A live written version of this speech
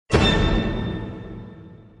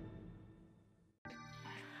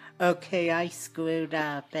Okay, I screwed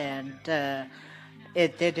up, and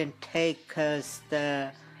it didn't take because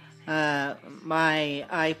my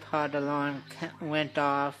iPod alarm went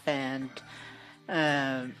off, and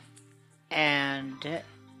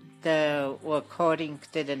the recording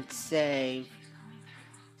didn't save.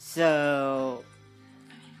 So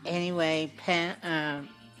anyway, Pam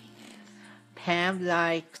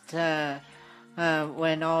liked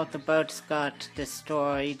when all the boats got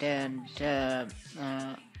destroyed, and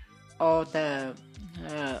all the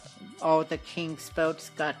king's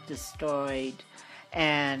boats got destroyed,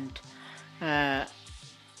 and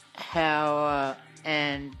how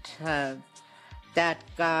that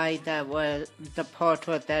guy that was the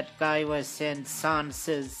portrait, that guy was in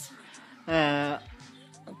Sansa's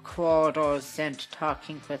quarters and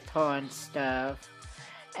talking with her and stuff,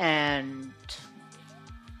 and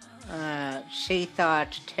she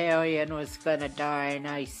thought Tyrion was gonna die, and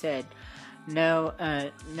I said, no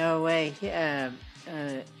way,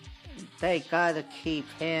 they gotta keep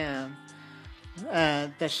him.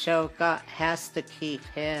 The show has to keep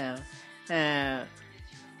him.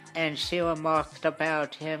 And she remarked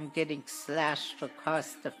about him getting slashed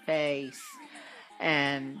across the face.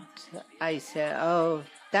 And I said, oh,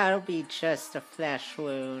 that'll be just a flesh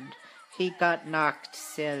wound. He got knocked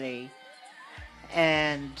silly.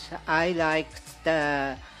 And I liked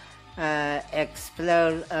the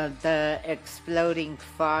exploding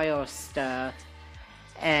fire stuff.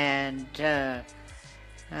 And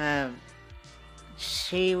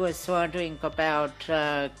she was wondering about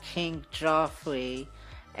King Joffrey,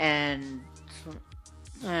 and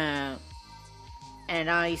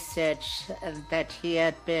I said that he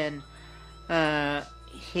had been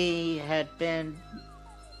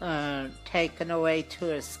taken away to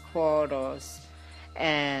his quarters,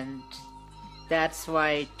 and that's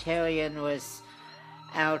why Tyrion was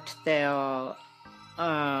out there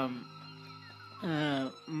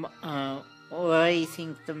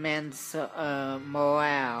raising the men's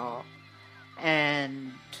morale,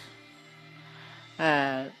 and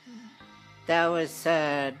that was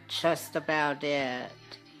just about it.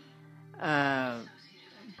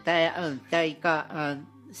 They got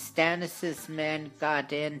Stannis' men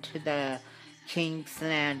got into the King's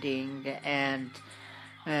Landing, and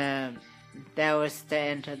that was the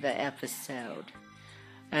end of the episode.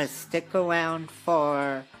 Stick around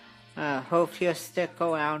for. Hope you'll stick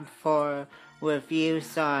around for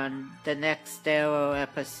reviews on the next Arrow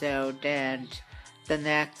episode and the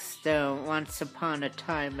next Once Upon a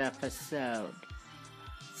Time episode.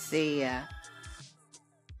 See ya.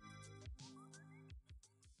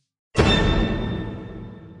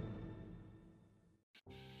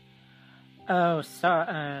 Oh,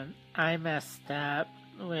 sorry, I messed up,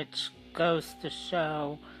 which goes to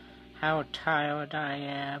show how tired I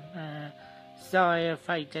am. Sorry if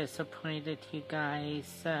I disappointed you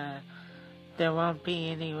guys. There won't be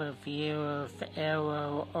any review of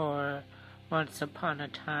Arrow or Once Upon a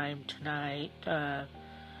Time tonight,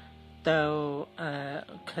 though,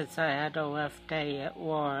 'cause I had a rough day at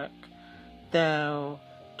work. Though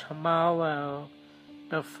tomorrow,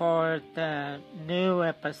 before the new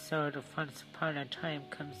episode of Once Upon a Time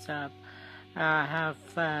comes up, I have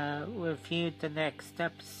reviewed the next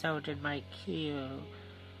episode in my queue.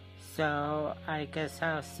 So I guess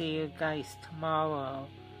I'll see you guys tomorrow.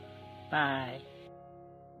 Bye.